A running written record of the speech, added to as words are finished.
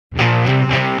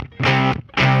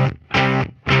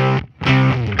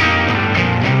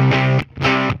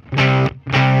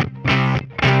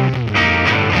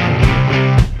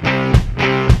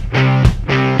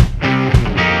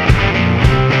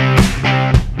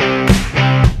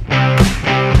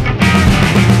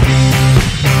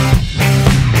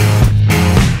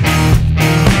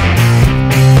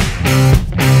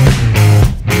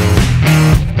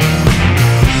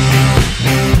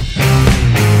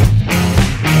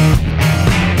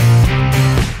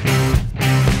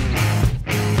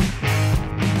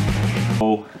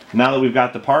now that we've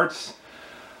got the parts,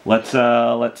 let's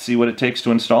see what it takes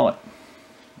to install it.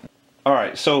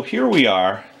 Alright, so here we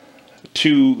are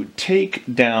to take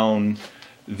down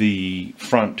the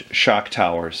front shock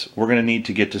towers. We're going to need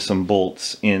to get to some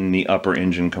bolts in the upper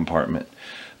engine compartment.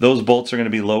 Those bolts are going to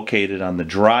be located on the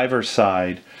driver's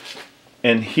side,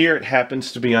 and here it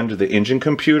happens to be under the engine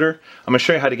computer. I'm going to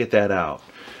show you how to get that out.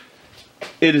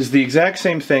 It is the exact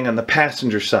same thing on the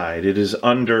passenger side. It is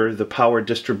under the power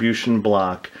distribution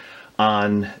block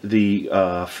on the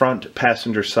front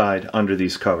passenger side under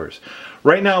these covers.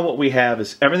 Right now what we have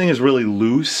is everything is really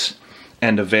loose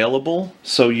and available,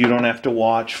 so you don't have to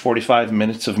watch 45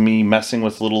 minutes of me messing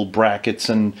with little brackets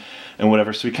and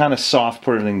whatever. So we kind of soft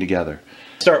put everything together.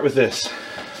 Start with this,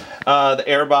 the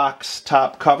airbox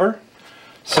top cover.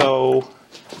 So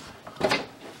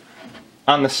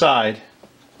on the side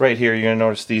right here, you're going to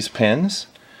notice these pins.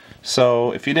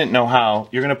 So if you didn't know how,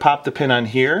 you're going to pop the pin on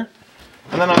here,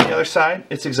 and then on the other side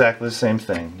it's exactly the same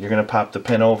thing. You're going to pop the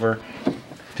pin over,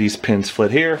 these pins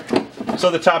fit here. So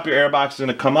the top of your airbox is going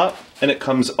to come up and it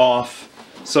comes off.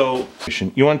 So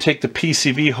you want to take the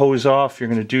PCV hose off, you're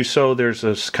going to do so. There's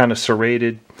this kind of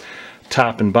serrated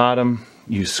top and bottom.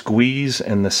 You squeeze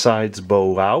and the sides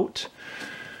bow out,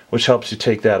 which helps you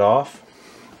take that off.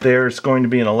 There's going to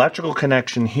be an electrical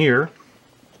connection here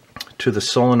to the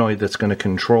solenoid that's going to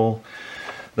control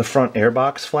the front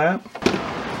airbox flap.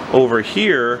 Over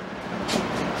here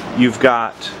you've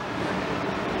got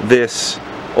this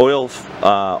oil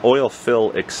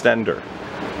fill extender.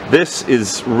 This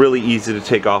is really easy to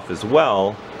take off as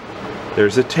well.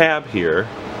 There's a tab here.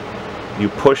 You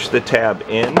push the tab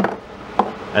in,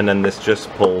 and then this just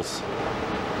pulls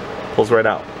right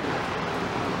out.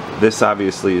 This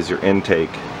obviously is your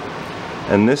intake,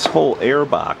 and this whole air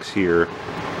box here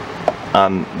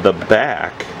on the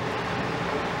back,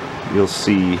 you'll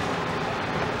see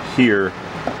here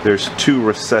there's two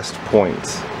recessed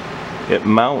points. It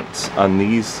mounts on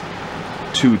these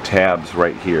two tabs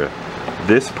right here.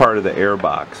 This part of the air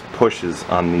box pushes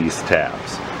on these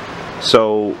tabs.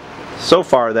 So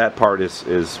far that part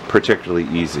is particularly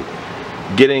easy.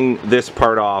 Getting this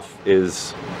part off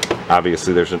is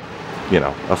obviously there's a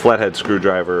flathead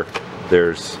screwdriver.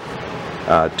 There's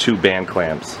two band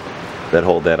clamps that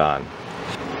hold that on.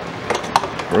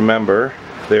 Remember,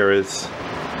 there is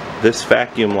this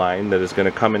vacuum line that is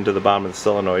going to come into the bottom of the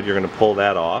solenoid. You're going to pull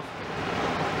that off.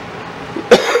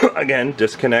 Again,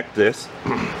 disconnect this,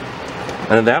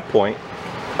 and at that point,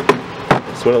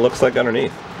 that's what it looks like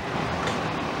underneath.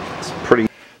 It's pretty.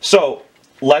 So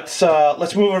let's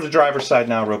move over to the driver's side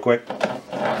now, real quick.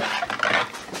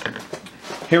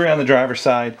 Here we are on the driver's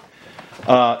side.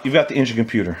 You've got the engine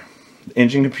computer. The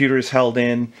engine computer is held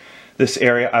in this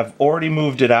area. I've already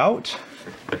moved it out.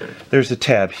 There's a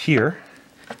tab here.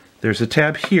 There's a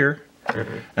tab here,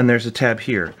 and there's a tab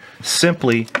here.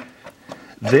 Simply,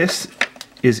 this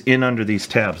is in under these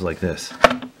tabs like this,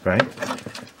 right?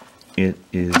 It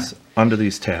is under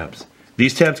these tabs.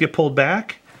 These tabs get pulled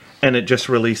back, and it just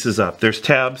releases up. There's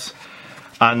tabs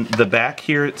on the back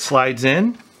here. It slides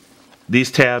in. These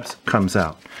tabs comes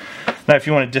out. Now, if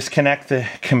you want to disconnect the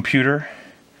computer,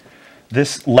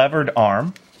 this levered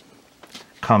arm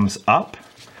comes up,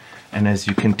 and as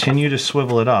you continue to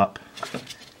swivel it up,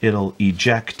 it'll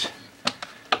eject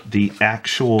the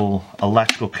actual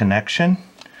electrical connection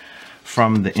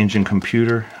from the engine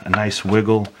computer. A nice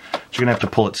wiggle. But you're gonna have to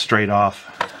pull it straight off.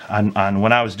 On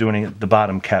when I was doing it, the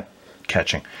bottom kept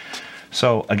catching.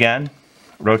 So again,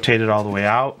 rotate it all the way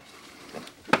out.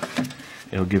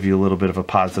 It'll give you a little bit of a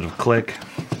positive click,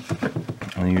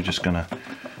 and then you're just gonna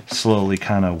slowly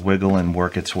kind of wiggle and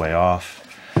work its way off.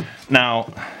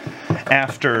 Now,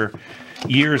 after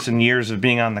years and years of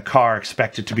being on the car,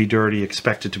 expect it to be dirty,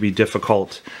 expect it to be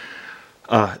difficult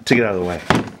to get out of the way.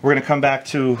 We're going to come back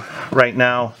to right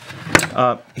now.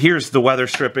 Here's the weather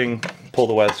stripping. Pull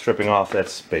the weather stripping off.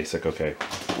 That's basic. Okay.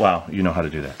 Wow, you know how to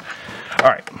do that. All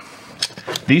right.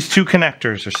 These two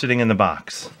connectors are sitting in the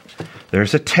box.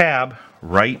 There's a tab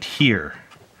right here.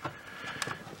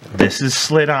 This is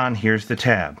slid on. Here's the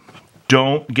tab.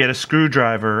 Don't get a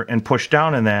screwdriver and push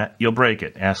down in that. You'll break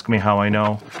it. Ask me how I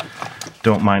know.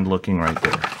 Don't mind looking right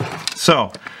there.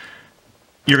 So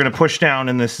you're going to push down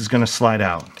and this is going to slide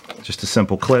out. Just a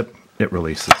simple clip. It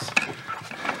releases.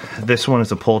 This one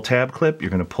is a pull tab clip. You're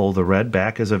going to pull the red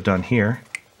back as I've done here.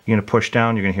 You're going to push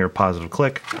down. You're going to hear a positive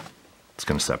click. It's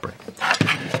going to separate.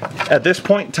 At this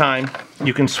point in time,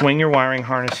 you can swing your wiring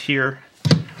harness here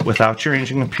without your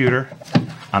engine computer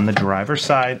on the driver's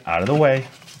side out of the way.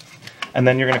 And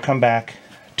then you're going to come back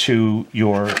to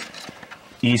your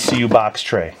ECU box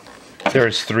tray.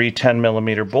 There's three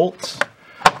 10mm bolts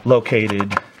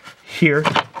located here,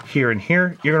 here and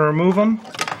here. You're going to remove them,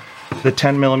 the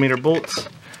 10mm bolts,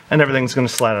 and everything's going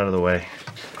to slide out of the way.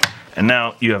 And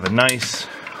now you have a nice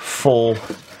full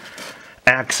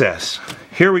access.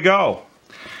 Here we go.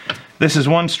 This is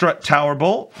one strut tower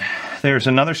bolt. There's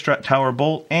another strut tower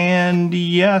bolt, and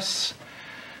yes,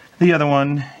 the other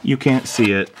one, you can't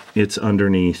see it. It's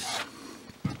underneath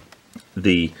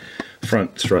the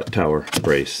front strut tower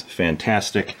brace.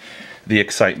 Fantastic. The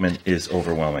excitement is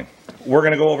overwhelming. We're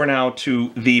going to go over now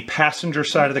to the passenger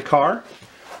side of the car,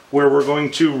 where we're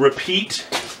going to repeat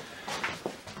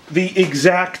the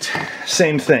exact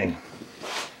same thing.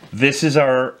 This is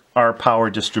our power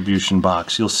distribution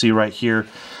box. You'll see right here,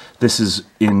 this is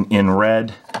in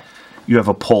red. You have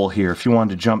a pole here. If you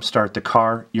wanted to jump start the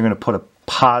car, you're going to put a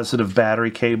positive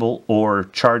battery cable or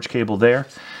charge cable there.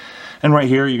 And right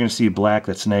here, you're going to see black,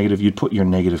 that's negative. You'd put your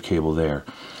negative cable there.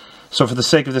 So for the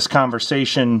sake of this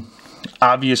conversation,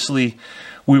 obviously,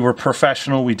 we were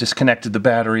professional. We disconnected the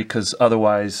battery because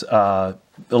otherwise a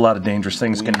lot of dangerous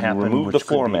things can happen. Remove the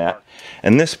floor mat,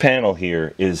 and this panel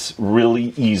here is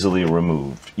really easily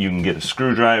removed. You can get a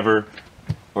screwdriver,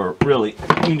 or really,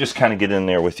 you can just kind of get in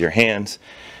there with your hands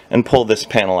and pull this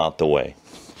panel out the way.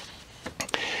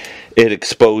 It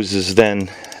exposes then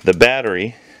the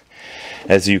battery,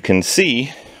 as you can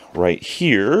see right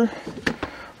here,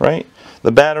 right?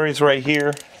 The battery's right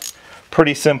here,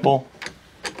 pretty simple.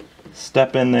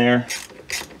 Step in there,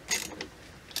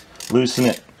 loosen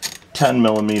it,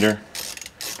 10mm,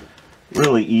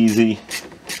 really easy.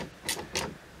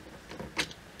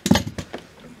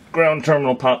 Ground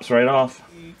terminal pops right off.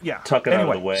 Yeah. Tuck it out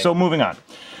of the way. So moving on.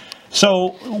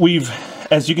 So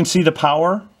as you can see, the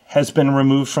power has been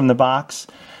removed from the box.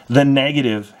 The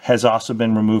negative has also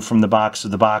been removed from the box. So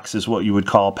the box is what you would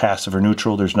call passive or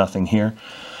neutral. There's nothing here.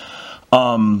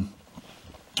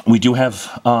 We do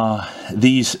have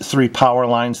these 3 power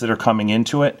lines that are coming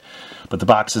into it, but the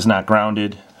box is not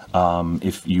grounded.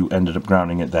 If you ended up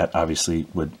grounding it, that obviously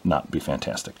would not be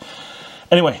fantastic.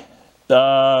 Anyway,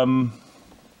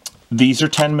 these are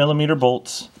 10mm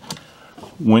bolts.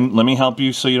 Let me help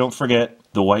you so you don't forget.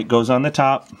 The white goes on the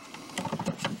top.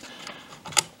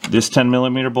 This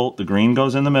 10mm bolt, the green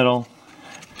goes in the middle.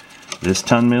 This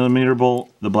 10mm bolt,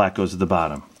 the black goes at the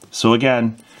bottom. So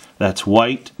again, that's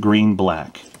white, green,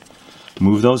 black.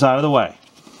 Move those out of the way.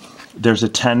 There's a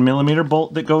 10mm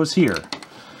bolt that goes here.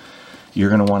 You're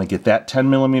going to want to get that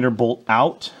 10mm bolt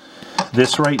out.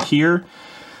 This right here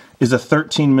is a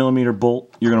 13mm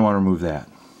bolt. You're going to want to remove that.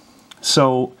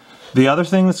 So the other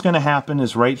thing that's going to happen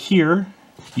is right here,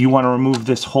 you want to remove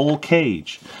this whole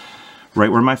cage. Right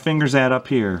where my finger's at up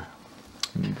here.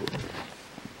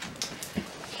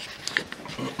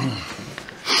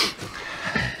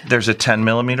 There's a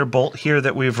 10mm bolt here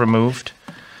that we've removed.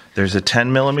 There's a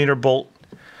 10mm bolt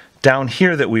down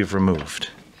here that we've removed.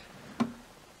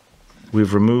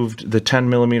 We've removed the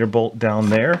 10mm bolt down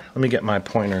there. Let me get my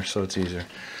pointer so it's easier.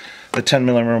 The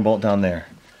 10mm bolt down there.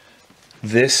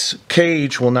 This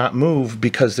cage will not move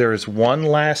because there is one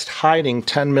last hiding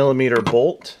 10mm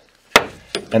bolt,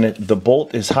 and the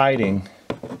bolt is hiding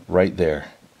right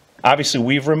there. Obviously,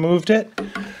 we've removed it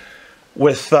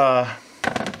with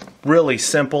really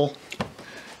simple.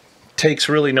 Takes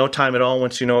really no time at all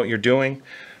once you know what you're doing,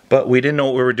 but we didn't know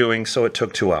what we were doing, so it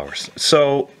took 2 hours.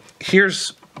 So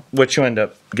here's what you end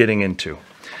up getting into.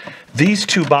 These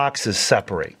 2 boxes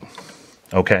separate,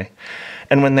 okay?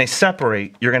 And when they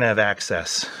separate, you're going to have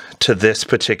access to this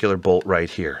particular bolt right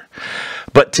here.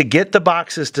 But to get the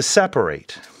boxes to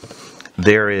separate,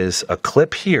 there is a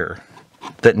clip here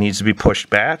that needs to be pushed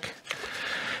back.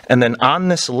 And then on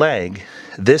this leg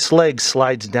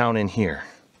slides down in here,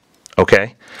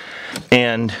 okay?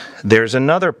 And there's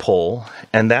another pole,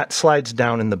 and that slides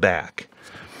down in the back.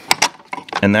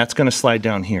 And that's going to slide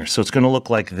down here. So it's going to look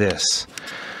like this.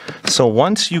 So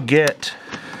once you get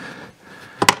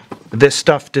this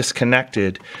stuff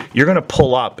disconnected, you're going to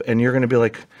pull up, and you're going to be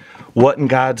like, what in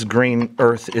God's green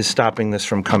earth is stopping this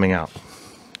from coming out?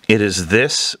 It is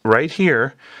this right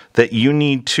here that you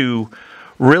need to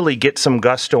really get some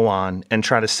gusto on and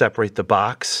try to separate the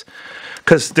box,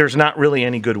 because there's not really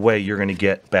any good way you're going to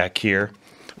get back here.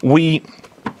 We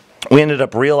ended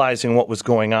up realizing what was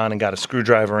going on and got a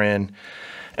screwdriver in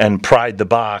and pried the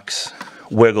box,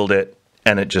 wiggled it,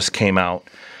 and it just came out.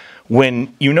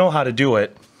 When you know how to do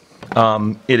it,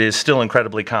 it is still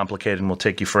incredibly complicated and will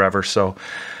take you forever. So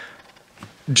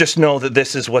just know that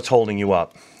this is what's holding you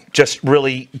up. Just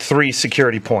really 3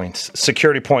 security points.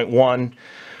 Security point 1,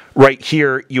 right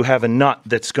here you have a nut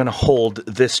that's going to hold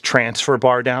this transfer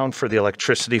bar down for the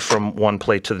electricity from one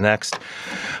plate to the next.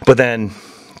 But then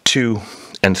 2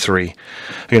 and 3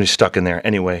 are going to be stuck in there.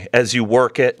 Anyway, as you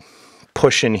work it,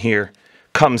 push in here,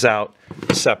 comes out,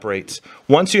 separates.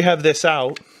 Once you have this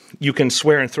out, you can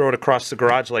swear and throw it across the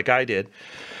garage like I did.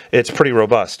 It's pretty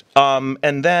robust.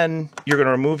 And then you're going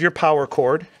to remove your power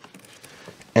cord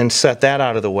and set that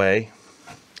out of the way.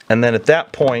 And then at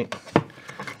that point,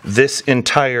 this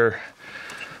entire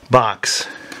box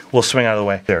will swing out of the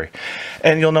way. There.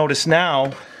 And you'll notice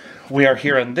now we are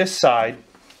here on this side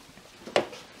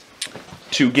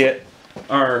to get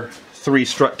our 3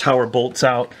 strut tower bolts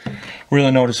out.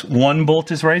 Really notice one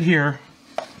bolt is right here,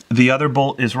 the other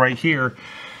bolt is right here,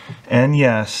 and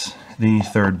yes, the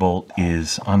third bolt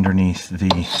is underneath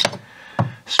the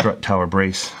strut tower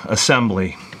brace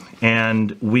assembly.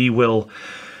 And we will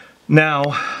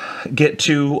now get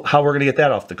to how we're going to get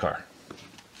that off the car.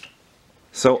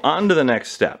 So on to the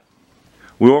next step.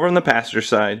 We're over on the passenger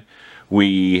side.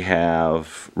 We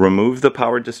have removed the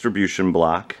power distribution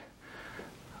block.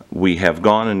 We have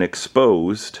gone and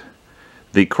exposed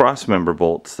the cross member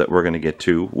bolts that we're going to get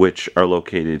to, which are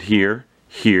located here,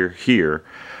 here, here.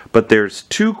 But there's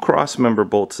 2 cross member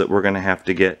bolts that we're going to have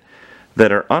to get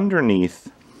that are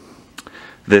underneath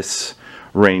this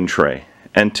rain tray.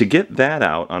 And to get that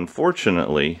out,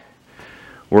 unfortunately,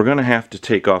 we're going to have to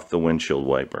take off the windshield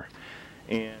wiper.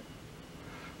 And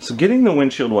so getting the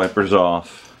windshield wipers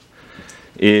off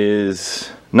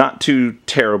is not too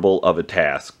terrible of a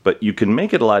task, but you can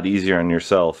make it a lot easier on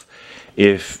yourself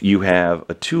if you have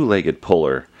a 2-legged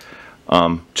puller.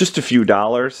 Just a few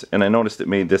dollars, and I noticed it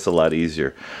made this a lot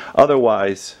easier.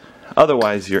 Otherwise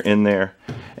you're in there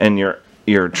and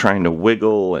you're trying to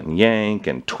wiggle and yank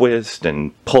and twist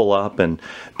and pull up and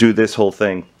do this whole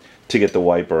thing to get the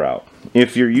wiper out.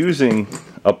 If you're using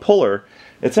a puller,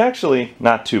 it's actually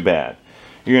not too bad.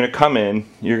 You're going to come in,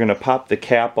 you're going to pop the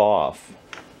cap off.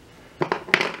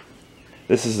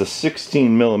 This is a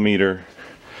 16 millimeter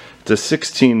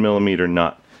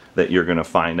nut that you're going to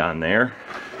find on there.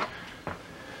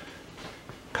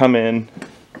 Come in,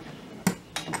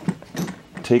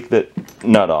 take the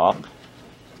nut off.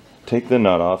 Take the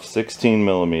nut off, 16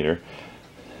 millimeter.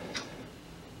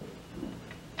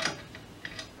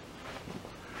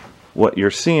 What you're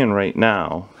seeing right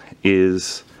now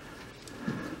is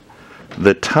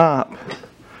the top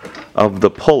of the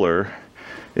puller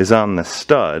is on the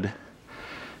stud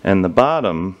and the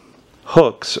bottom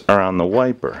hooks are on the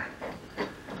wiper.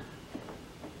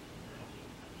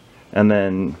 And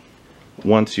then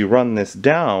once you run this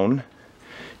down,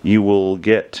 you will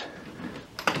get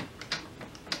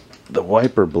the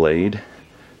wiper blade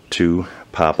to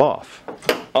pop off.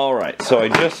 Alright, so I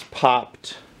just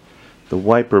popped the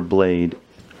wiper blade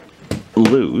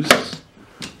loose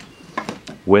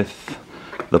with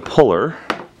the puller.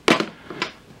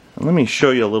 And let me show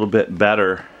you a little bit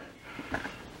better,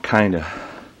 kind of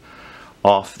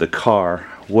off the car,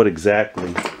 what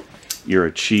exactly you're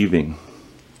achieving.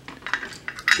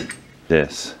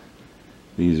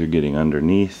 These are getting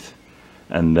underneath,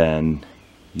 and then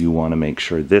you want to make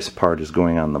sure this part is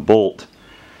going on the bolt,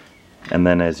 and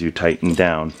then as you tighten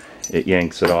down, it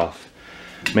yanks it off.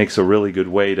 Makes a really good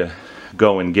way to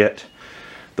go and get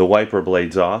the wiper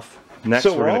blades off. Next,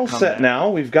 so we're all set now.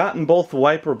 We've gotten both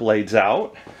wiper blades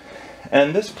out,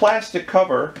 and this plastic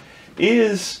cover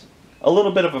is a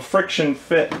little bit of a friction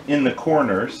fit in the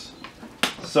corners,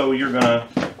 so you're gonna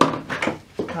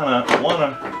kind of want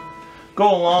to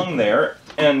go along there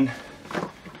and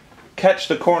catch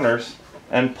the corners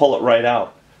and pull it right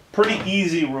out. Pretty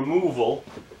easy removal.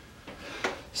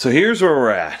 So here's where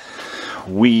we're at.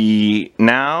 We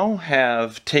now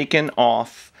have taken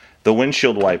off the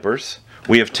windshield wipers.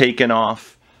 We have taken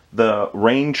off the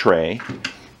rain tray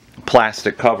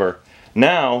plastic cover.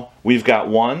 Now we've got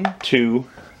 1, 2,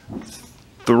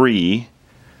 3,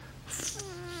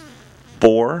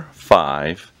 4,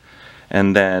 5,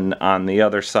 and then on the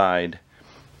other side,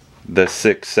 the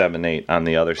 6, 7, 8 on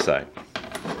the other side.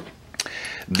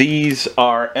 These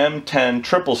are M10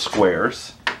 triple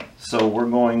squares, so we're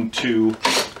going to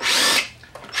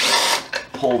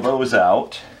pull those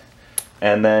out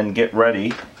and then get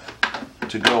ready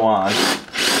to go on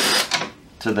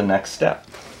to the next step.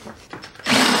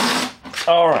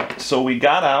 Alright, so we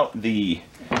got out the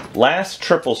last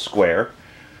triple square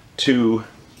to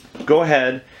go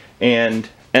ahead and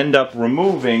end up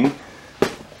removing,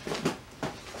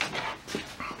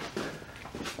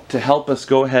 to help us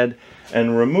go ahead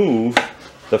and remove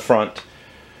the front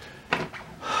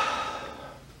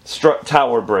strut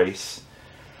tower brace,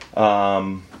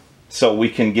 so we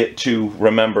can get to,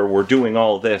 remember, we're doing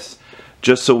all this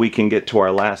just so we can get to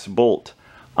our last bolt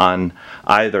on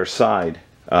either side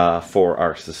for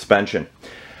our suspension.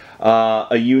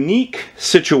 A unique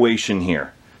situation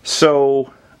here.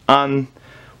 So on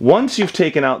Once you've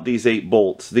taken out these 8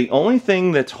 bolts, the only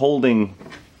thing that's holding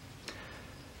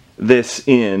this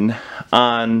in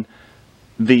on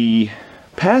the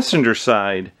passenger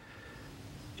side,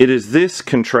 it is this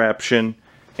contraption,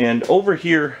 and over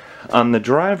here on the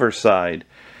driver's side,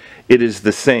 it is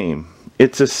the same.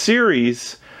 It's a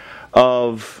series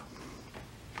of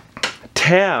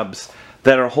tabs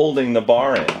that are holding the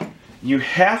bar in. You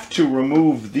have to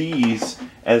remove these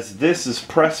as this is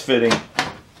press fitting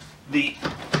the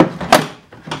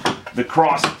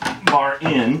crossbar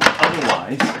in,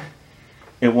 otherwise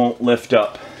it won't lift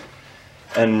up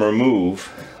and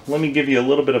remove. Let me give you a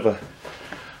little bit of a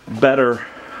better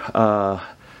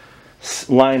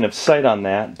line of sight on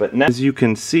that. But now, as you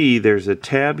can see, there's a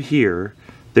tab here,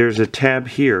 there's a tab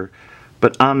here,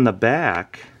 but on the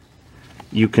back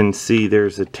you can see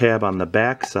there's a tab on the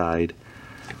back side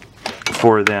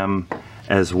for them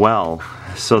as well.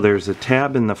 So there's a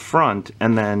tab in the front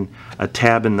and then a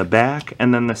tab in the back,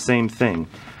 and then the same thing,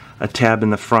 a tab in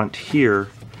the front here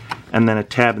and then a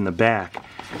tab in the back,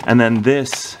 and then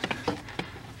this,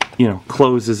 you know,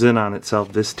 closes in on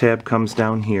itself. This tab comes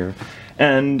down here,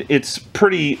 and it's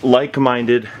pretty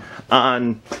like-minded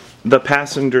on the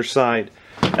passenger side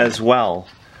as well,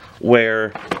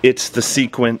 where it's the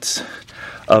sequence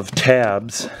of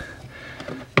tabs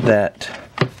that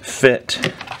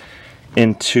fit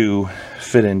into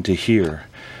here.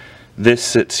 This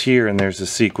sits here, and there's a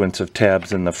sequence of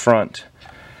tabs in the front,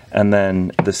 and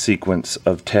then the sequence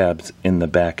of tabs in the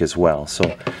back as well.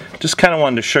 So just kind of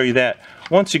wanted to show you that.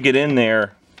 Once you get in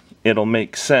there, it'll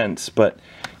make sense, but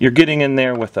you're getting in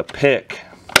there with a pick,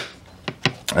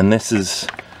 and this is,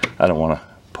 I don't want to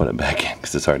put it back in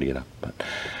because it's hard to get up, but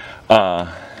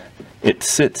it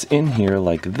sits in here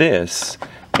like this,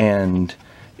 and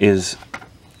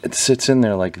it sits in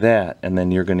there like that, and then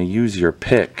you're going to use your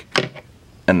pick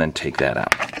and then take that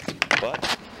out.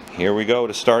 But here we go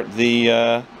to start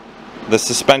the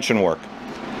suspension work.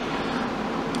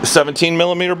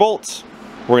 17mm bolts.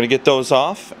 We're going to get those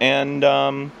off and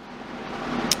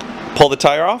pull the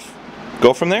tire off,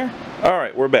 go from there.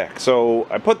 Alright, we're back. So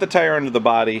I put the tire under the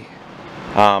body.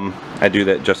 I do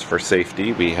that just for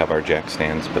safety. We have our jack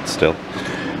stands, but still.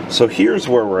 So here's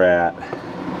where we're at.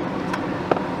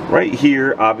 Right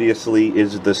here, obviously,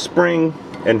 is the spring,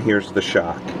 and here's the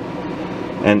shock.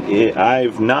 And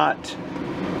I've not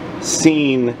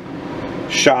seen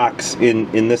shocks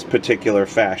in this particular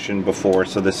fashion before,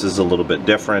 so this is a little bit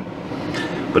different.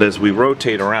 But as we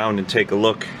rotate around and take a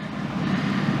look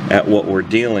at what we're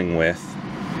dealing with,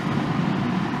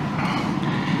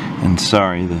 and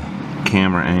sorry, the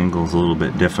camera angle is a little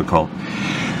bit difficult,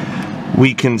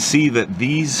 we can see that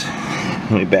these,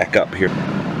 let me back up here.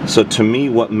 So to me,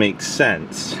 what makes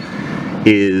sense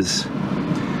is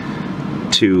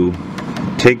to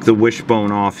take the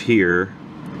wishbone off here.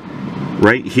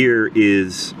 Right here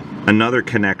is another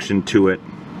connection to it,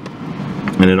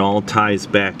 and it all ties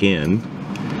back in.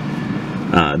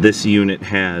 This unit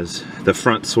has the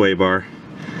front sway bar,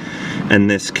 and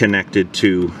this connected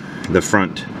to the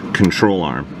front control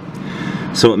arm.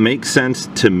 So what makes sense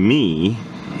to me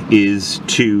is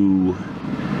to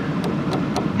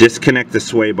disconnect the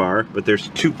sway bar, but there's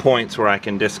 2 points where I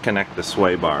can disconnect the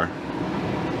sway bar.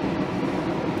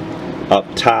 Up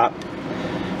top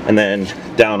and then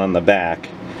down on the back.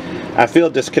 I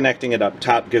feel disconnecting it up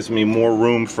top gives me more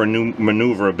room for new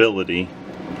maneuverability.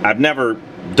 I've never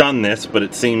done this, but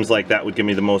it seems like that would give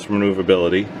me the most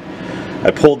maneuverability. I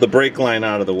pulled the brake line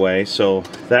out of the way, so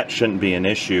that shouldn't be an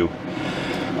issue.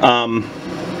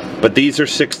 But these are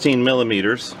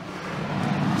 16mm.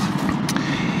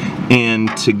 And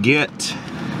to get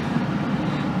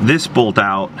this bolt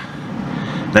out,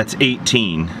 that's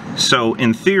 18. So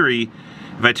in theory,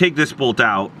 if I take this bolt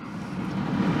out,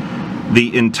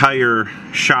 the entire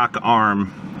shock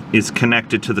arm is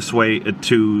connected to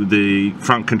the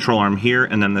front control arm here,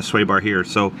 and then the sway bar here.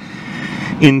 So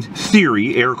in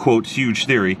theory, air quotes, huge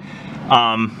theory,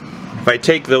 if I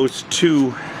take those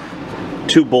two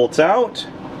bolts out,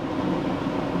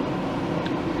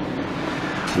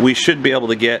 we should be able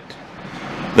to get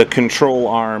the control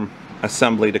arm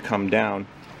assembly to come down.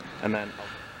 And then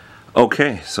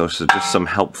okay, so just some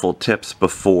helpful tips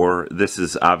before. This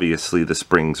is obviously the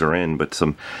springs are in, but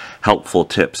some helpful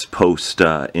tips post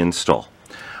install.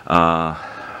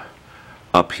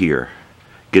 Up here,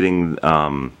 getting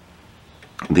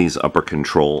these upper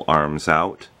control arms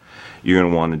out, you're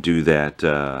going to want to do that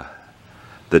the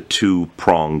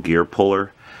 2-prong gear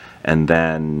puller, and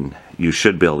then you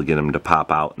should be able to get them to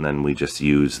pop out, and then we just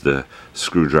use the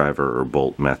screwdriver or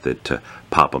bolt method to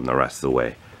pop them the rest of the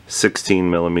way.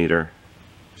 16mm,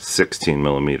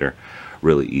 16mm,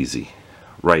 really easy.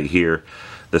 Right here,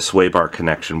 the sway bar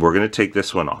connection. We're going to take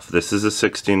this one off. This is a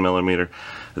 16 millimeter.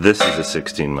 This is a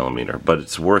 16 millimeter. But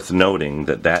it's worth noting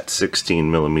that that 16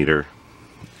 millimeter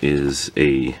is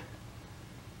a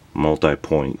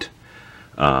multi-point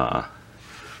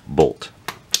bolt.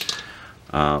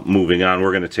 Moving on,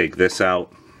 we're going to take this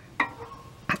out.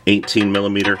 18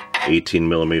 millimeter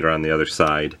on the other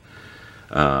side.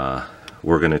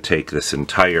 We're going to take this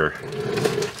entire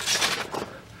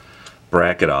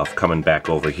bracket off, coming back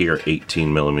over here,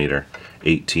 18 millimeter,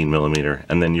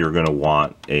 and then you're going to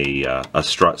want a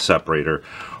strut separator,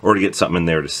 or to get something in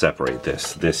there to separate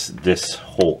this. This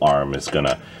whole arm is going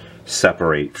to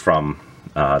separate from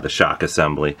the shock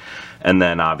assembly, and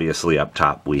then obviously up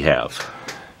top we have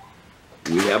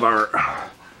our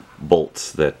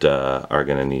bolts that are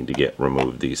going to need to get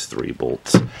removed. These 3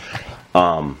 bolts.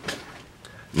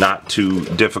 Not too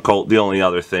difficult. The only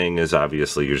other thing is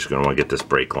obviously you're just going to want to get this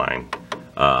brake line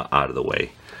out of the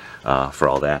way for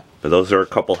all that. But those are a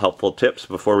couple helpful tips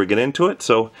before we get into it.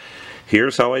 So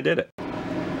here's how I did it.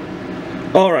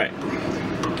 Alright,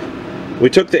 we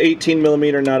took the 18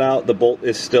 millimeter nut out. The bolt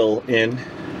is still in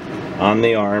on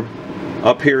the arm.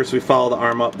 Up here, as we follow the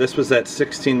arm up, this was that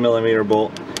 16 millimeter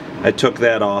bolt. I took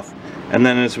that off, and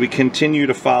then as we continue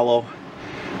to follow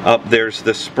up, there's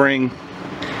the spring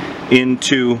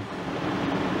into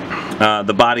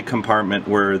the body compartment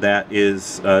where that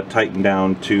is tightened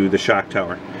down to the shock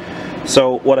tower.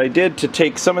 So what I did to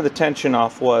take some of the tension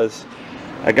off was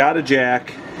I got a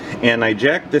jack and I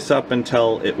jacked this up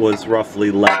until it was roughly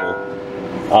level.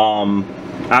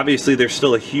 Obviously there's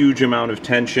still a huge amount of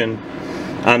tension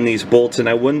on these bolts, and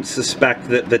I wouldn't suspect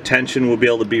that the tension will be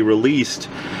able to be released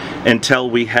until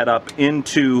we head up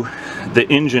into the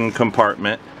engine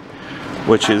compartment,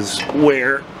 which is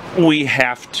where we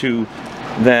have to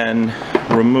then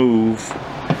remove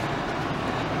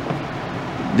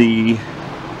the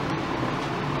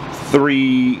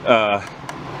 3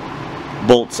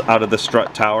 bolts out of the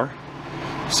strut tower.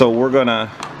 So we're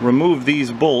gonna remove these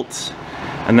bolts,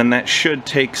 and then that should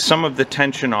take some of the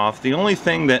tension off. The only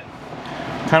thing that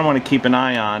I kind of want to keep an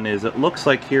eye on is it looks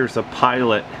like here's a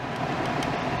pilot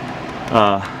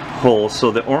hole,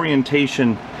 so the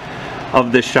orientation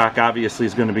of this shock obviously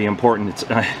is going to be important. It's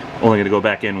only going to go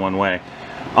back in one way,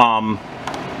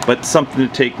 but something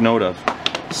to take note of.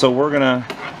 So we're going to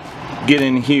get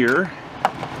in here,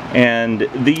 and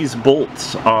these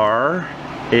bolts are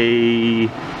a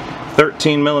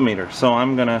 13 millimeter, so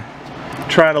I'm going to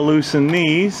try to loosen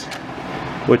these,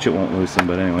 which it won't loosen,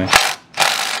 but anyway.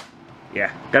 Yeah,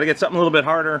 got to get something a little bit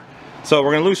harder. So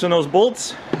we're going to loosen those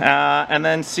bolts and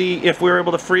then see if we're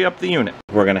able to free up the unit.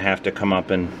 We're going to have to come up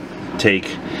and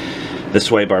take the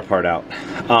sway bar part out.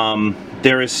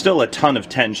 There is still a ton of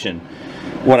tension.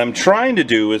 What I'm trying to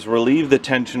do is relieve the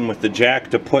tension with the jack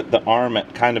to put the arm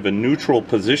at kind of a neutral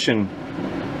position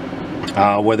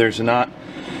where there's not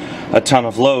a ton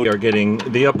of load. We are getting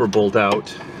the upper bolt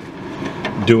out,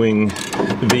 doing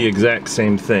the exact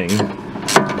same thing.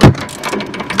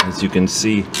 As you can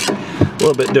see, a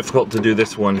little bit difficult to do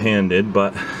this one-handed,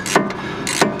 but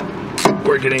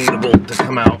we're getting the bolt to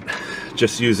come out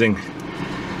just using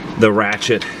the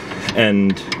ratchet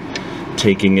and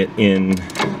taking it in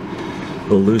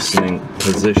the loosening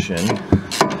position.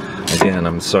 Again,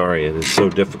 I'm sorry, it is so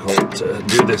difficult to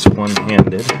do this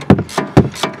one-handed.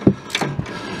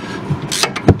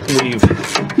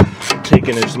 We've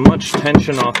taken as much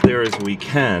tension off there as we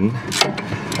can,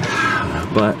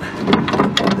 but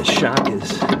the shock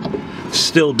is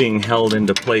still being held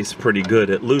into place pretty good.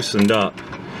 It loosened up,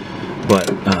 but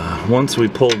once we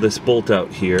pull this bolt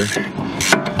out here,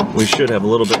 we should have a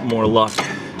little bit more luck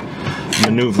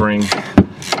maneuvering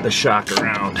the shock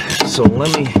around. So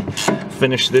let me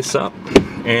finish this up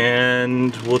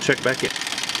and we'll check back in.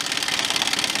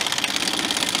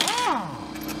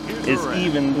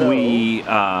 Even though we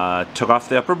took off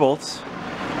the upper bolts,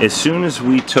 as soon as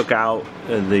we took out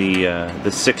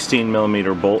the 16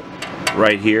 millimeter bolt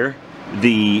right here,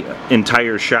 the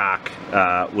entire shock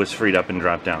was freed up and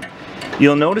dropped down.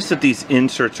 You'll notice that these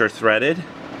inserts are threaded.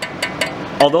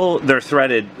 Although they're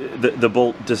threaded, the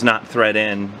bolt does not thread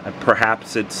in.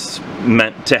 Perhaps it's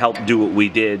meant to help do what we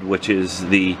did, which is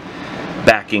the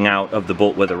backing out of the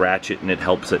bolt with a ratchet, and it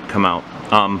helps it come out.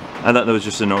 I thought that was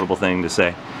just a notable thing to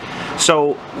say.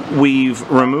 So we've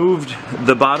removed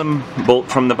the bottom bolt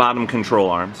from the bottom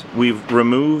control arms. We've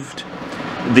removed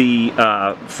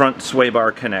the front sway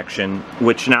bar connection,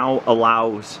 which now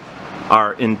allows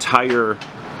our entire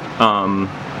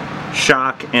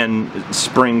shock and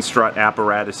spring strut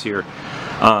apparatus here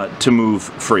to move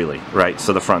freely, right?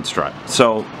 So the front strut.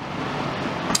 So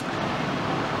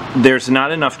there's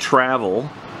not enough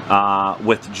travel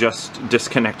with just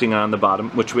disconnecting on the bottom,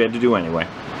 which we had to do anyway.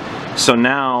 So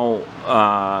now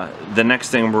the next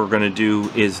thing we're going to do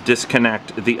is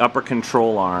disconnect the upper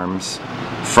control arms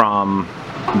from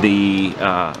the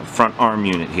front arm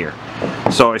unit here.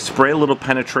 So I spray a little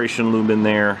penetration lube in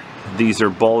there. These are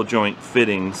ball joint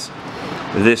fittings.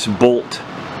 This bolt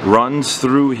runs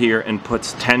through here and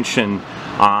puts tension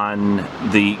on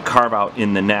the carve out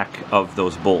in the neck of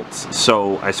those bolts.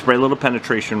 So I spray a little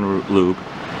penetration lube,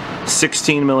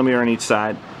 16 millimeter on each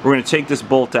side. We're going to take this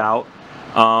bolt out,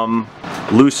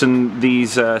 loosen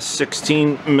these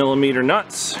 16 millimeter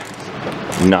nuts,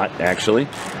 actually,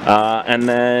 and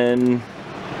then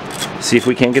see if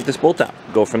we can't get this bolt out.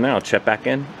 Go from there. I'll check back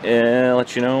in and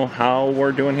let you know how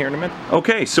we're doing here in a minute.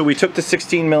 Okay, so we took the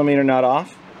 16 millimeter nut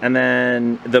off, and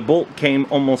then the bolt came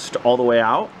almost all the way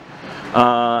out.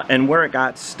 And where it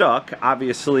got stuck,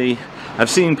 obviously, I've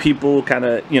seen people kind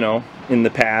of, you know, in the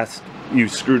past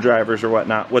use screwdrivers or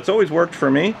whatnot. What's always worked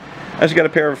for me, I just got a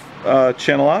pair of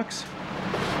channel locks,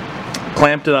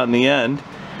 clamped it on the end,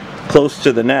 close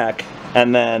to the neck,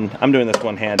 and then I'm doing this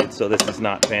one-handed, so this is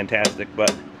not fantastic,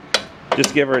 but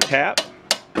just give her a tap.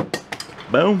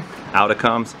 Boom, out it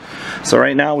comes. So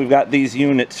right now we've got these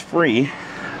units free.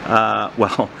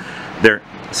 Well, they're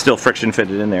still friction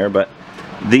fitted in there, but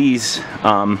these,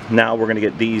 now we're going to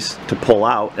get these to pull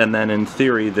out, and then in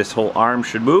theory this whole arm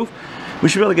should move. We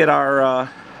should be able to get our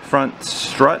front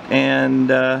strut and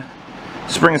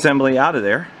spring assembly out of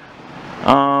there.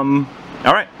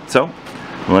 Alright, so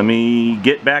let me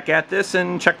get back at this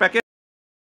and check back in.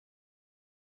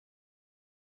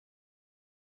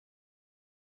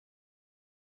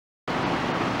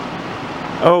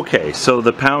 Okay, so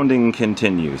the pounding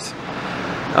continues.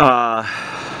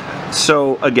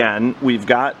 So again, we've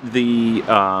got the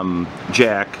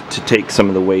jack to take some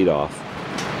of the weight off.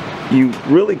 You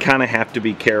really kind of have to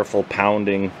be careful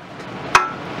pounding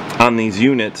on these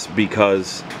units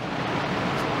because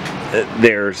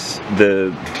there's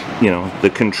the, you know, the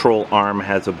control arm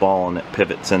has a ball and it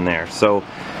pivots in there. So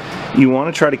you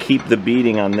want to try to keep the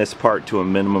beating on this part to a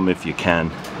minimum if you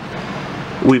can.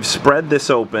 We've spread this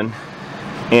open,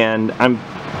 and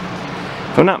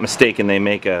if I'm not mistaken, they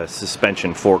make a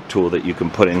suspension fork tool that you can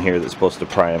put in here that's supposed to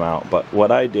pry them out. But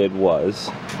what I did was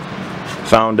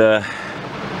found a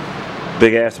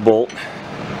big ass bolt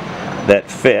that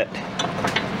fit,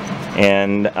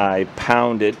 and I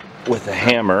pounded with a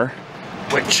hammer,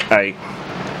 which I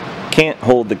can't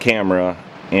hold the camera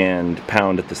and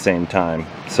pound at the same time.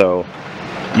 So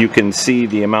you can see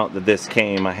the amount that this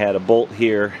came. I had a bolt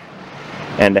here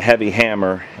and a heavy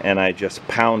hammer, and I just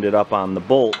pounded up on the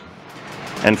bolt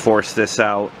and forced this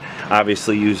out.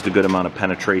 Obviously used a good amount of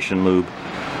penetration lube.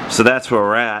 So that's where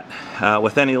we're at.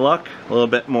 With any luck, a little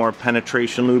bit more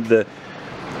penetration lube.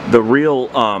 The real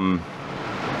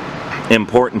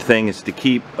important thing is to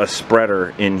keep a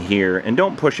spreader in here and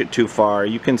don't push it too far.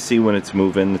 You can see when it's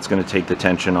moving, it's going to take the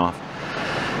tension off.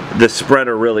 The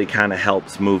spreader really kind of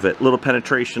helps move it. Little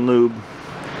penetration lube,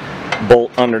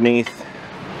 bolt underneath,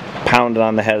 pound it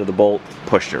on the head of the bolt,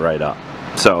 pushed it right up.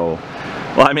 So,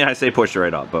 well, I mean, I say pushed it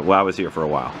right up, but well, I was here for a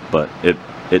while, but it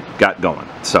got going.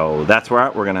 So that's where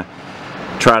we're gonna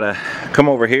try to come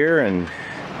over here and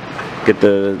get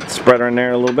the spreader in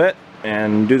there a little bit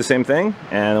and do the same thing,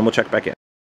 and then we'll check back in.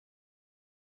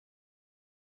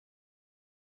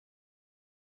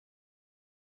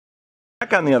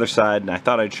 Back on the other side, and I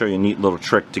thought I'd show you a neat little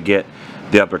trick to get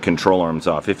the upper control arms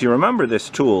off. If you remember this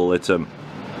tool, it's a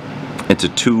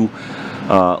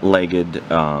two-legged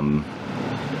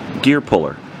gear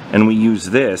puller, and we use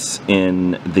this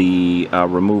in the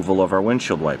removal of our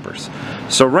windshield wipers.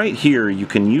 So right here you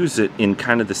can use it in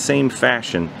kind of the same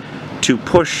fashion to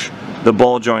push the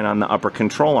ball joint on the upper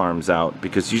control arms out,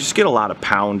 because you just get a lot of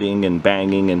pounding and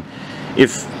banging, and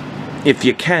if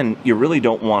you can, you really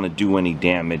don't want to do any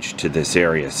damage to this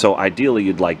area. So ideally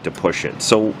you'd like to push it.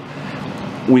 So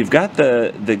we've got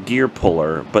the gear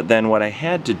puller, but then what I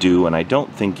had to do, and I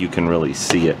don't think you can really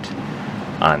see it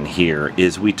on here,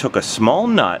 is we took a small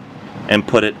nut and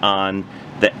put it on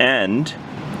the end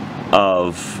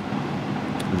of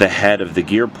the head of the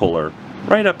gear puller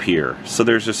right up here. So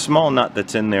there's a small nut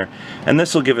that's in there, and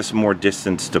this will give us more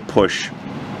distance to push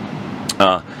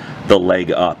the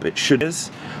leg up. It should is.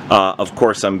 Of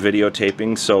course, I'm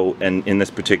videotaping, so, and in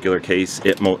this particular case,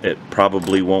 it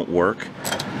probably won't work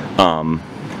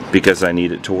because I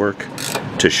need it to work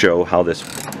to show how this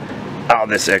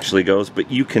actually goes. But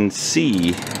you can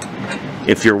see,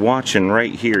 if you're watching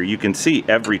right here, you can see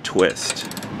every twist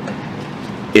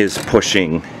is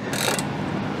pushing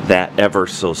that ever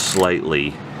so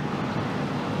slightly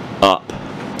up.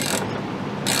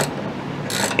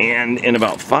 And in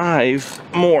about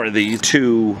 5 more of these,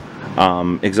 2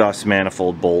 exhaust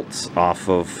manifold bolts off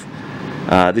of,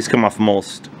 these come off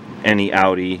most any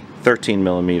Audi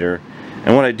 13mm.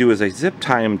 And what I do is I zip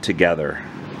tie them together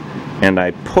and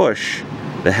I push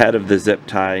the head of the zip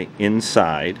tie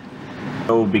inside.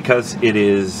 So because it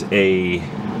is a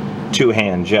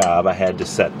 2-hand job, I had to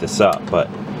set this up, but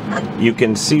you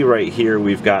can see right here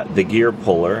we've got the gear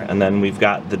puller, and then we've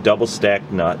got the double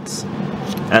stacked nuts,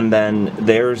 and then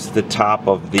there's the top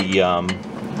of the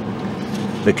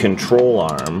control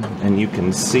arm, and you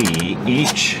can see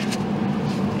each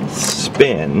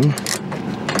spin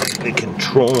the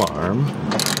control arm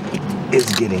is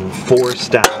getting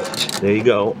forced out. There you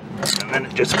go, and then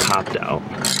it just popped out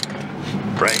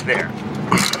right there.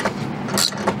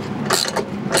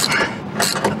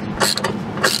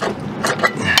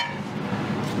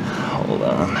 Hold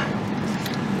on.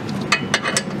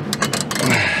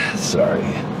 Sorry.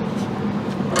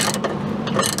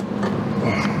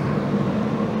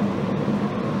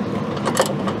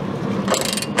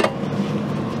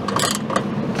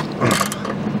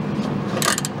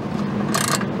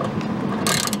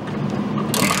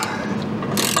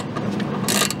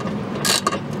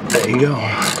 There you go.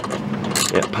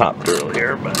 It popped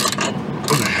earlier, but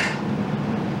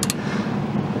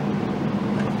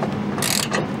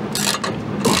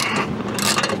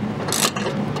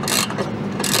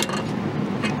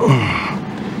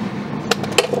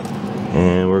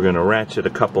and we're going to ratchet a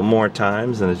couple more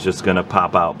times and it's just going to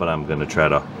pop out, but I'm going to try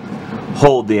to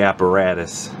hold the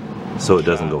apparatus so it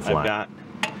doesn't go flying. I've got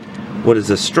what is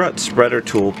a strut spreader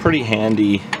tool, pretty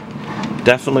handy,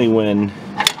 definitely when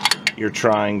you're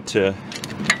trying to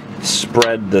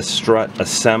spread the strut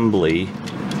assembly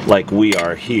like we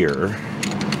are here.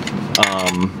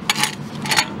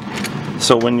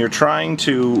 So when you're trying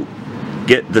to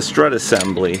get the strut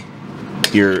assembly,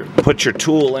 you put your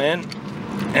tool in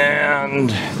and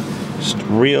just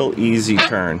real easy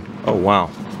turn. Oh wow.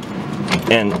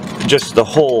 And just the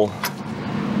whole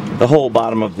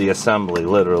bottom of the assembly,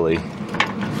 literally.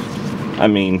 I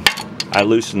mean, I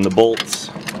loosened the bolts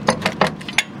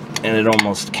and it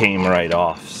almost came right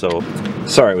off. So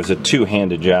sorry, it was a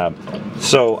 2-handed job.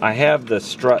 So I have the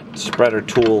strut spreader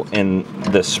tool in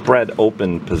the spread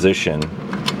open position,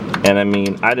 and I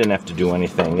mean, I didn't have to do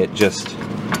anything. It just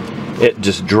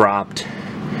dropped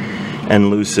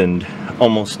and loosened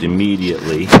almost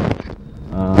immediately.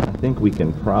 I think we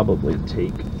can probably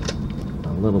take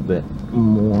a little bit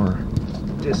more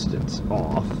distance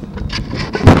off,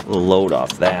 a little load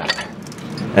off that,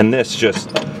 and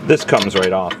this comes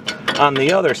right off. On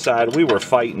the other side, we were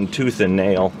fighting tooth and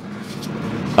nail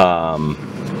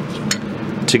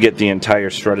to get the entire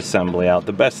strut assembly out.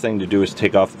 The best thing to do is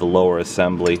take off the lower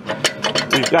assembly.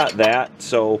 We've got that,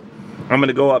 so I'm going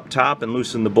to go up top and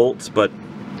loosen the bolts, but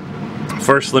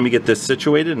first let me get this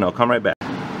situated and I'll come right back.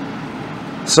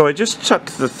 So I just took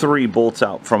the 3 bolts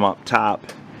out from up top,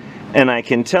 and I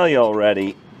can tell you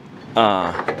already,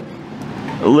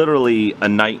 literally a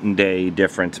night and day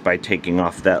difference by taking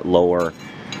off that lower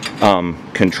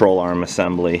control arm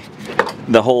assembly.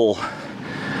 The whole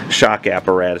shock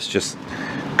apparatus just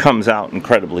comes out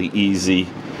incredibly easy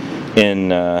in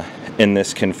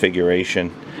this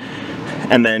configuration,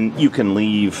 and then you can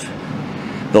leave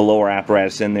the lower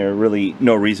apparatus in there. Really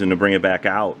no reason to bring it back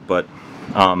out, but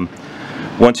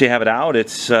once you have it out,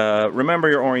 it's remember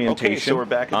your orientation. Okay, so we're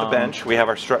back at the bench. We have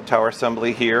our strut tower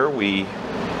assembly here. We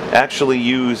actually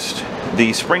used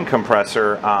the spring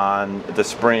compressor on the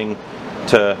spring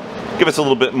to give us a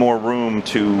little bit more room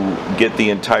to get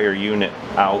the entire unit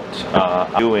out.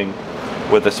 Doing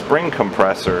with a spring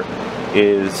compressor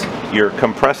is you're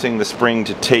compressing the spring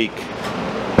to take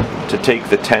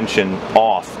the tension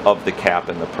off of the cap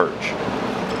and the perch.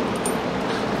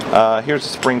 Here's a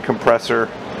spring compressor.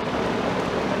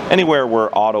 Anywhere where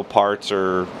auto parts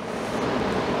or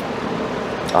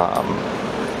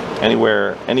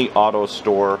anywhere, any auto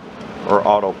store or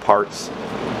auto parts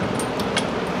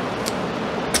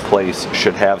place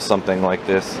should have something like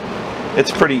this.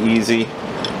 It's pretty easy,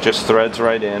 just threads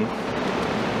right in.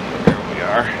 There we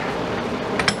are.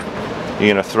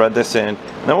 You're going to thread this in.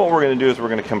 Then what we're going to do is we're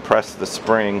going to compress the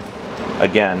spring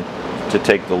again to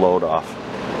take the load off.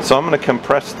 So I'm going to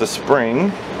compress the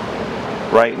spring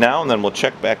right now, and then we'll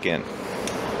check back in.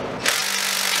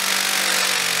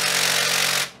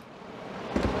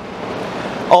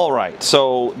 Alright,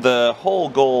 so the whole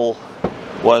goal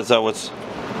was I was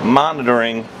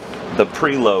monitoring the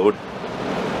preload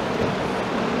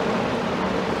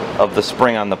of the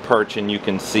spring on the perch, and you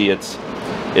can see it's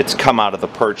come out of the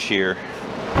perch here.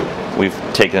 We've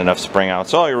taken enough spring out,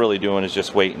 so all you're really doing is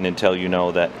just waiting until you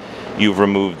know that you've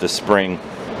removed the spring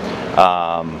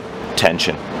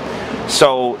tension.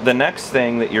 So the next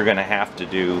thing that you're going to have to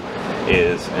do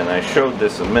is, and I showed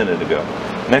this a minute ago,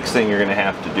 next thing you're going to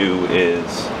have to do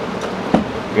is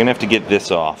you're going to have to get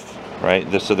this off,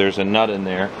 right? So there's a nut in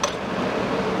there,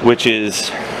 which is,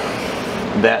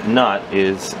 that nut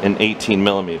is an 18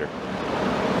 millimeter.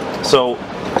 So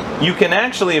you can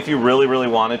actually, if you really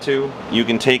wanted to, you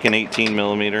can take an 18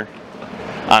 millimeter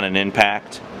on an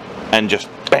impact and just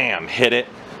bam, hit it,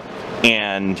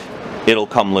 and it'll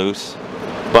come loose.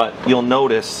 But you'll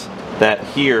notice that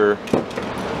here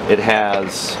it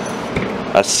has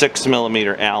a 6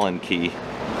 millimeter Allen key,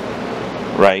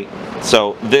 right?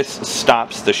 So this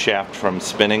stops the shaft from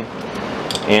spinning,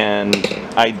 and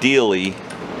ideally,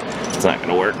 it's not going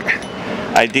to work.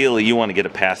 Ideally, you want to get a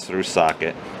pass-through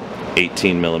socket,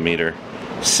 18 millimeter,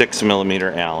 6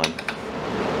 millimeter Allen,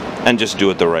 and just do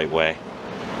it the right way.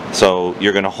 So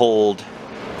you're going to hold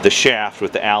the shaft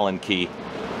with the Allen key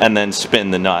and then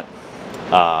spin the nut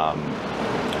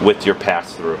with your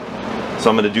pass-through. So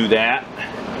I'm going to do that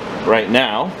right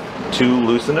now to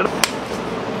loosen it up.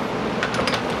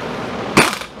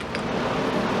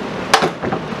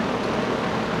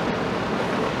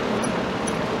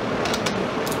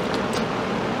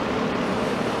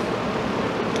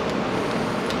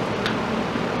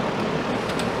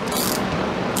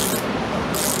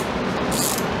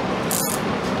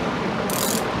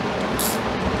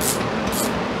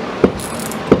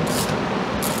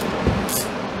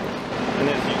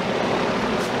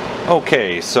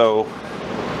 Okay, so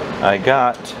I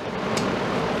got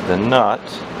the nut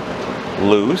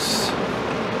loose,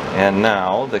 and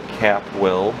now the cap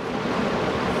will,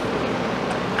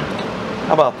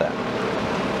 how about that?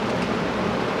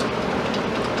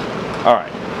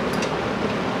 Alright,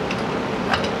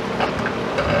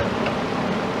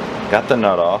 got the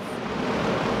nut off.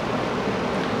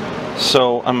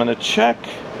 So I'm going to check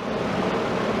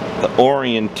the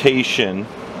orientation.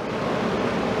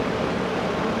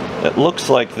 It looks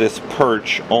like this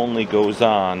perch only goes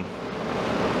on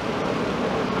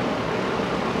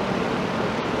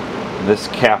this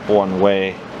cap one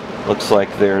way. Looks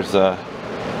like there's a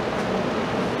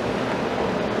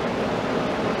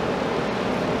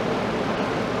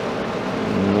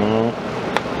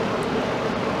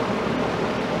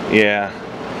yeah,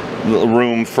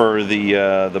 room for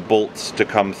the bolts to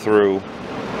come through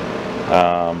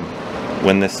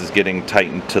when this is getting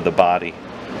tightened to the body.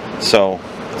 So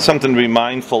something to be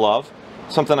mindful of.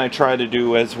 Something I try to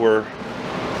do as we're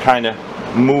kind of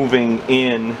moving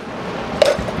in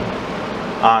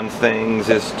on things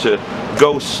is to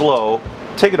go slow,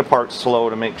 take it apart slow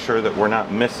to make sure that we're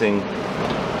not missing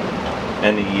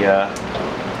any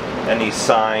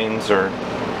signs or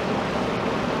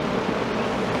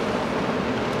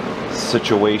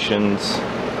situations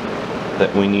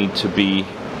that we need to be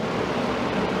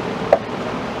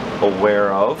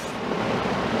aware of.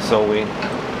 So we'll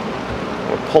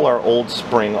pull our old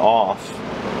spring off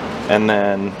and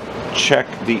then check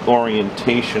the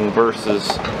orientation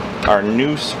versus our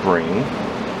new spring.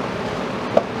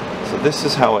 So this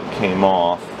is how it came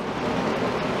off.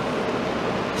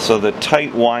 So the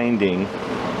tight winding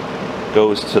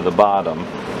goes to the bottom.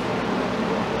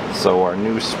 So our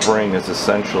new spring is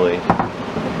essentially,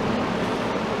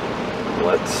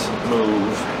 let's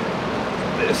move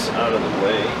this out of the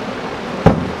way.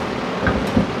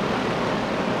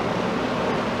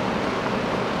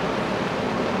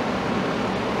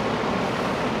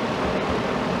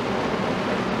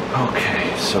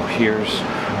 Okay, so here's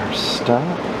our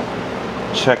stop.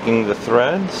 Checking the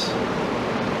threads.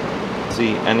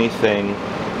 See anything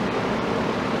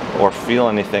or feel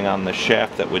anything on the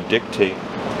shaft that would dictate.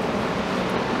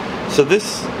 So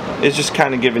this is just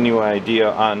kind of giving you an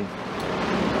idea on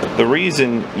the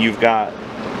reason you've got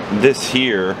this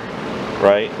here,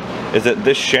 right, is that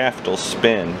this shaft will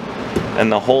spin,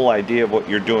 and the whole idea of what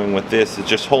you're doing with this is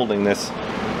just holding this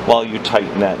while you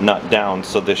tighten that nut down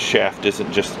so this shaft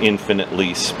isn't just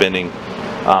infinitely spinning,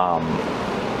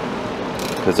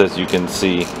 because as you can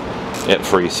see, it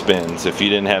free spins. If you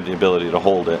didn't have the ability to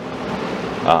hold it,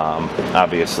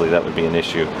 obviously that would be an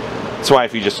issue. That's why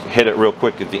if you just hit it real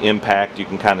quick at the impact, you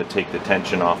can kind of take the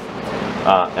tension off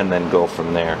and then go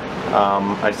from there.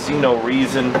 I see no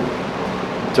reason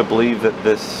to believe that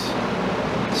this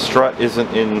strut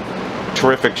isn't in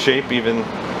terrific shape, even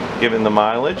given the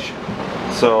mileage.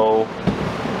 So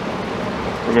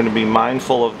we're going to be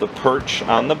mindful of the perch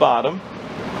on the bottom,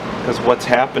 because what's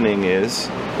happening is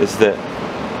that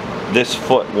this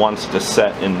foot wants to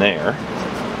set in there.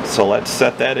 So let's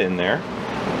set that in there.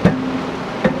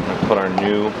 Put our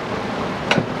new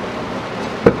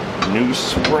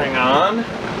spring on.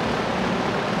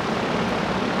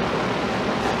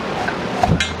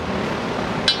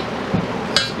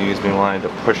 Excuse me while I had to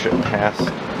push it past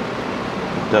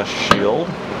the dust shield.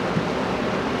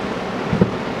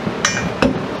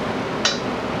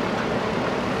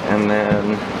 And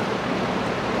then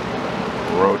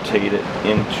rotate it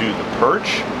into the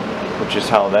perch, which is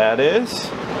how that is.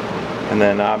 And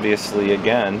then obviously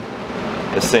again,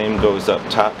 the same goes up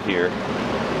top here.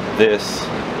 This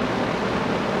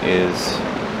is,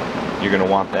 you're going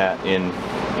to want that in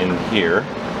here.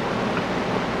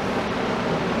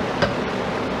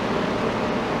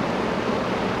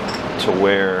 To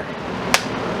where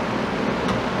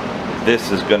this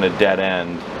is going to dead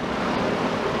end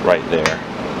right there.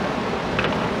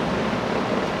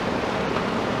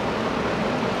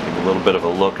 Give a little bit of a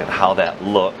look at how that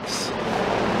looks.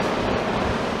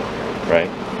 Right?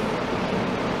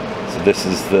 So this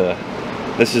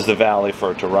is the valley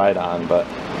for it to ride on, but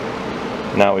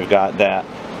now we've got that.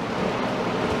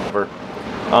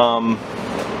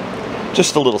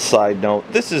 Just a little side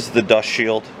note, this is the dust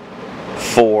shield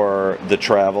for the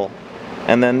travel,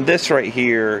 and then this right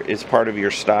here is part of your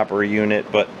stopper unit.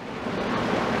 But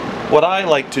what I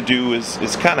like to do is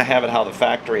kind of have it how the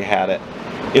factory had it.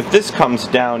 If this comes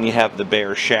down, you have the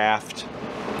bare shaft.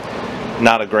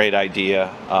 Not a great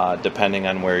idea, depending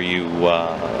on where you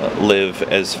live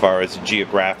as far as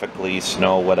geographically,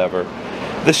 snow, whatever.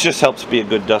 This just helps be a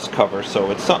good dust cover,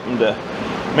 so it's something to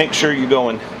make sure you go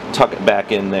and tuck it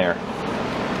back in there.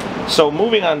 So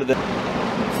moving on to the,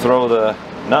 throw the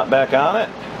nut back on it.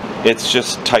 It's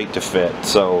just tight to fit,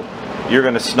 so you're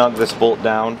going to snug this bolt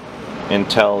down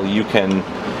until you can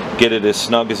get it as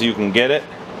snug as you can get it,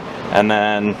 and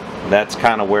then that's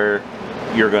kind of where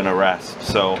you're going to rest.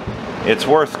 So it's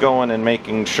worth going and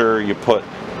making sure you put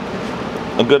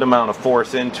a good amount of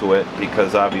force into it,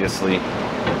 because obviously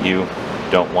you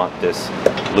don't want this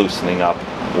loosening up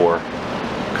or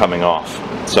coming off.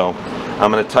 So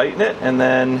I'm going to tighten it, and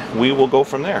then we will go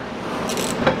from there.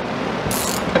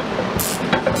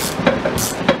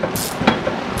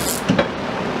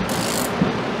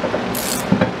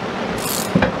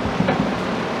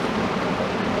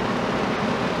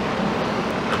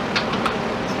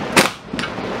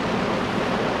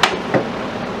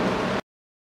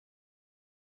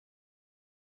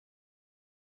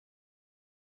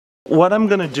 What I'm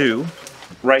going to do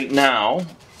right now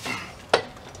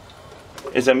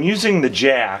is I'm using the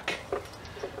jack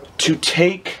to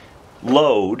take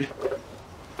load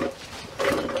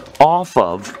off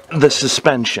of the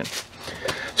suspension.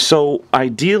 So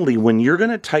ideally, when you're going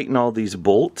to tighten all these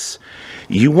bolts,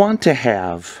 you want to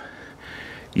have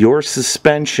your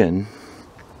suspension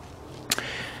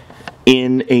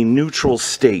in a neutral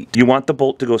state. You want the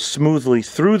bolt to go smoothly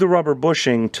through the rubber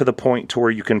bushing to the point to where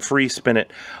you can free spin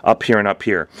it up here and up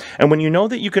here. And when you know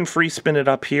that you can free spin it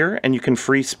up here and you can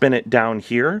free spin it down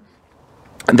here,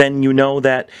 then you know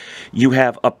that you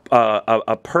have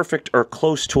a perfect or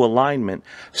close to alignment,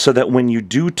 so that when you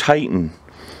do tighten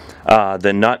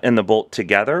the nut and the bolt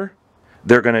together,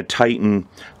 they're going to tighten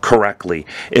correctly.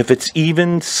 If it's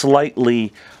even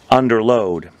slightly under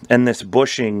load and this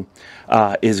bushing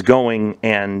is going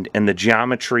and the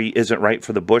geometry isn't right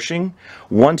for the bushing,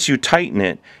 once you tighten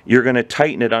it, you're going to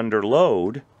tighten it under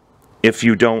load if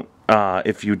you don't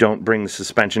bring the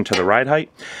suspension to the ride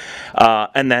height.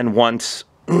 And then once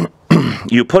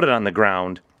you put it on the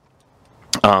ground,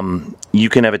 you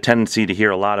can have a tendency to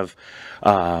hear a lot of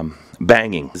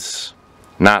banging. It's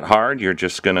not hard. You're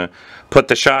just going to put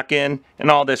the shock in, and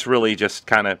all this really just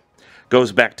kind of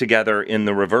goes back together in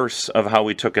the reverse of how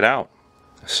we took it out.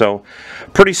 So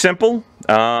pretty simple.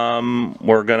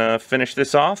 We're gonna finish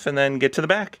this off and then get to the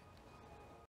back.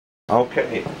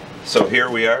 Okay, so here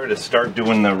we are to start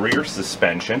doing the rear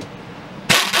suspension.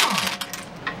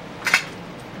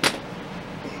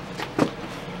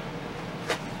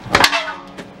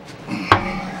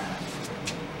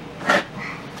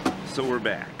 So we're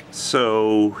back.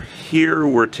 So here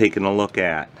we're taking a look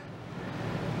at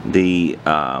the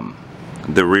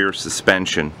rear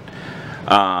suspension.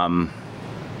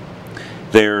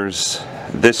 There's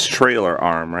this trailer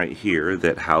arm right here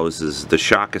that houses the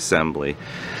shock assembly,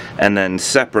 and then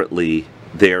separately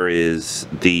there is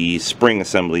the spring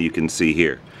assembly you can see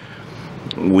here.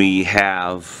 We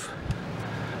have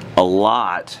a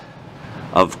lot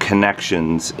of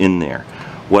connections in there.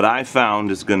 What I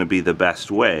found is going to be the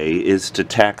best way is to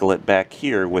tackle it back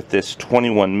here with this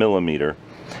 21mm,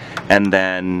 and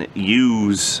then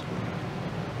use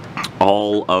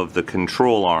all of the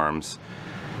control arms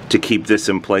to keep this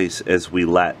in place as we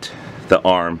let the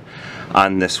arm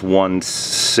on this one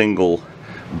single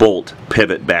bolt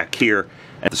pivot back here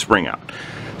and the spring out.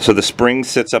 So the spring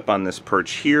sits up on this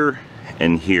perch here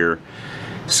and here.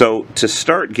 So to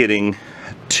start getting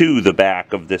to the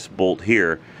back of this bolt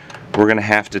here, we're going to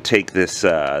have to take this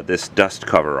this dust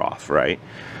cover off, right?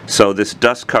 So this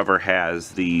dust cover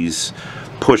has these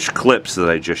push clips that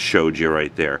I just showed you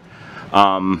right there.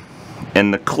 And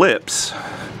the clips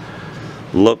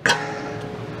look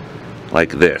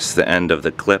like this, the end of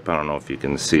the clip. I don't know if you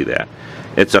can see that.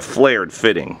 It's a flared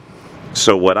fitting.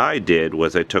 So what I did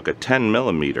was I took a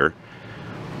 10mm,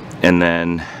 and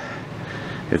then,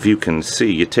 if you can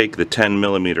see, you take the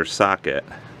 10mm socket,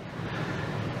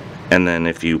 and then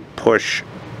if you push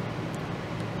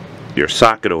your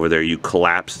socket over there, you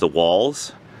collapse the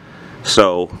walls.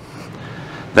 So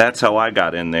that's how I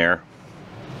got in there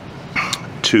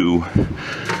to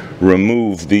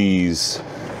remove these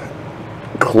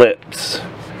clips.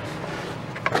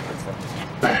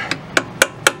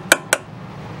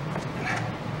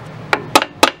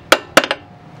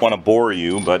 Want to bore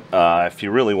you, but if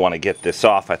you really want to get this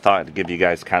off, I thought I'd give you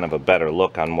guys kind of a better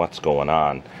look on what's going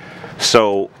on.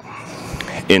 So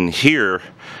in here,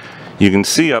 you can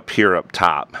see up here up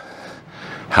top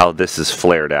how this is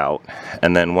flared out,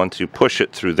 and then once you push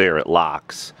it through there, it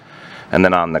locks, and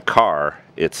then on the car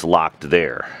it's locked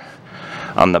there.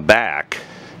 On the back,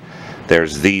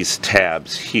 there's these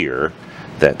tabs here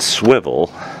that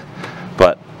swivel,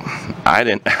 but I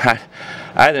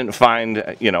didn't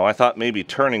find, you know, I thought maybe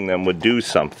turning them would do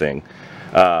something.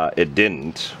 It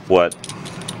didn't. What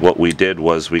we did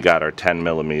was we got our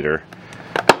 10mm,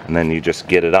 and then you just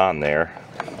get it on there,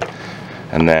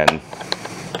 and then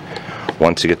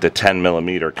once you get the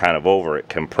 10mm kind of over, it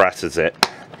compresses it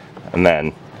and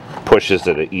then pushes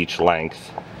it at each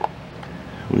length.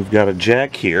 We've got a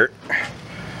jack here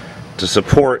to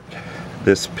support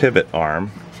this pivot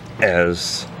arm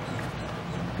as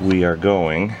we are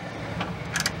going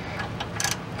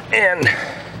and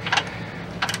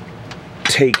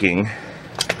taking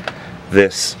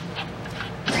this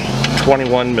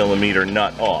 21mm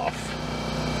nut off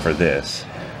for this.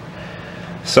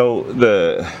 So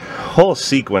the whole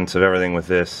sequence of everything with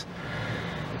this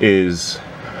is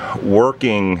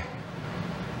working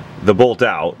the bolt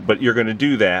out, but you're going to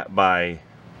do that by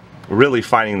really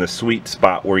finding the sweet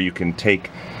spot where you can take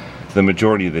the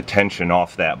majority of the tension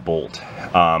off that bolt.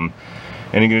 And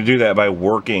you're going to do that by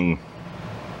working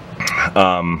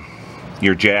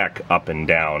your jack up and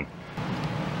down.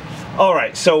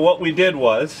 Alright, so what we did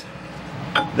was,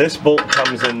 this bolt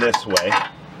comes in this way.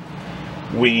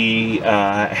 We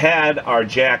had our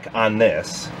jack on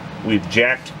this. We've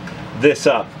jacked this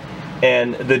up,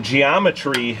 and the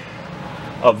geometry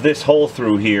of this hole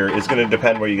through here is going to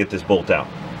depend where you get this bolt out.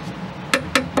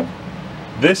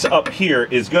 This up here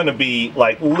is going to be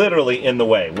like literally in the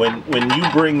way. When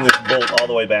you bring this bolt all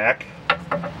the way back,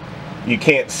 you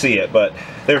can't see it, but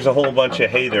there's a whole bunch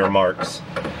of hey there marks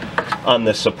on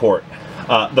this support.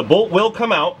 The bolt will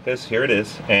come out, because here it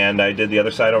is, and I did the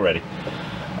other side already.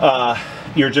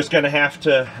 You're just going to have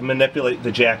to manipulate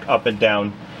the jack up and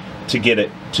down to get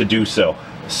it to do so.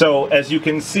 So as you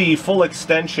can see, full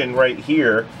extension right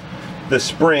here, the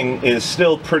spring is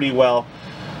still pretty well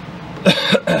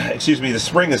excuse me, the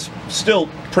spring is still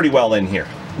pretty well in here.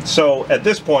 So at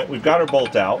this point, we've got our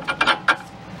bolt out.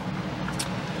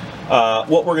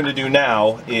 What we're going to do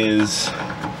now is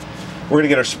we're going to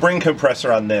get our spring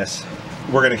compressor on this.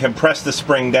 We're going to compress the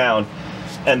spring down,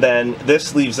 and then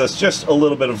this leaves us just a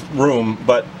little bit of room,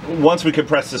 but once we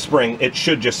compress the spring, it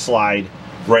should just slide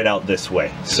right out this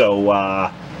way. So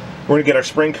we're going to get our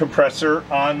spring compressor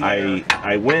on there.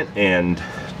 I went and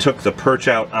took the perch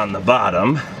out on the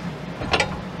bottom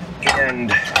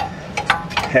and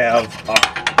have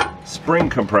a spring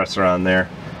compressor on there,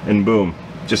 and boom,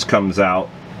 just comes out.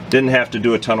 Didn't have to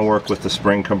do a ton of work with the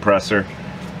spring compressor.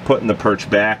 Putting the perch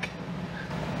back.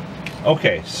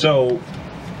 Okay, so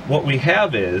what we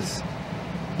have is,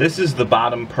 this is the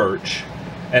bottom perch,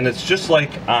 and it's just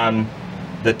like on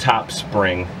the top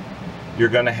spring. You're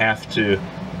going to have to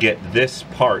get this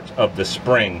part of the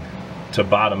spring to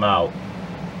bottom out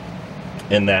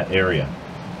in that area.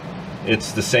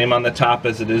 It's the same on the top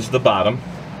as it is the bottom.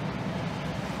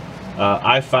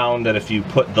 I found that if you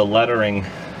put the lettering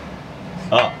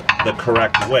up the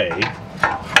correct way,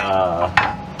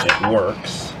 it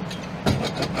works.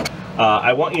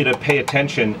 I want you to pay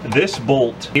attention. This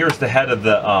bolt, here's the head of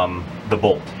the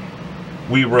bolt.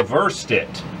 We reversed it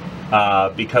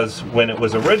because when it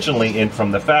was originally in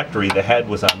from the factory, the head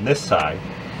was on this side.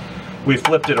 We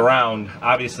flipped it around,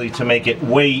 obviously, to make it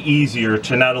way easier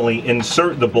to not only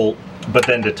insert the bolt, but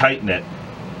then to tighten it.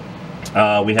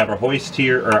 We have our hoist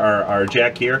here, or our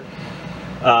jack here.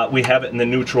 We have it in the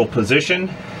neutral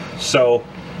position. So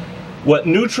what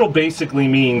neutral basically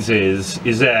means is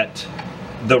that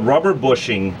the rubber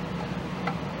bushing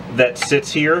that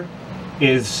sits here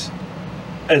is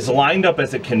as lined up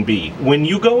as it can be. When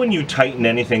you go and you tighten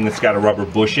anything that's got a rubber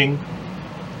bushing,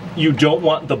 you don't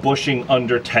want the bushing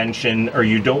under tension, or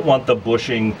you don't want the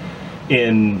bushing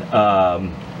in a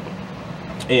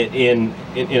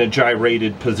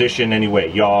gyrated position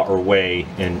anyway, yaw or way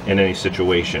in any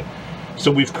situation. So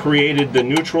we've created the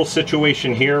neutral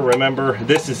situation here. Remember,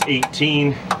 this is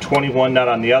 18, 21 nut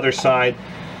on the other side.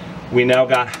 We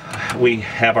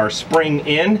have our spring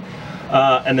in,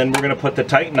 and then we're going to put the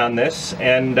Titan on this,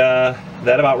 and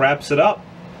that about wraps it up.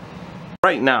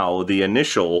 Right now, the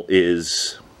initial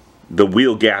is the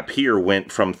wheel gap here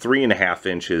went from 3.5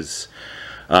 inches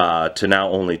to now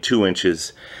only 2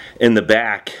 inches. In the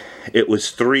back, it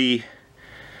was 3.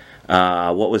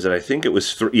 What was it? I think it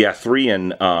was 3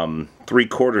 and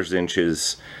 3/4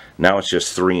 inches. Now it's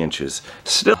just 3 inches.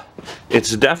 Still,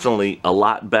 it's definitely a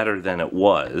lot better than it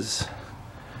was.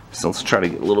 So let's try to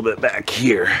get a little bit back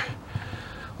here.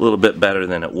 A little bit better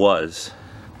than it was.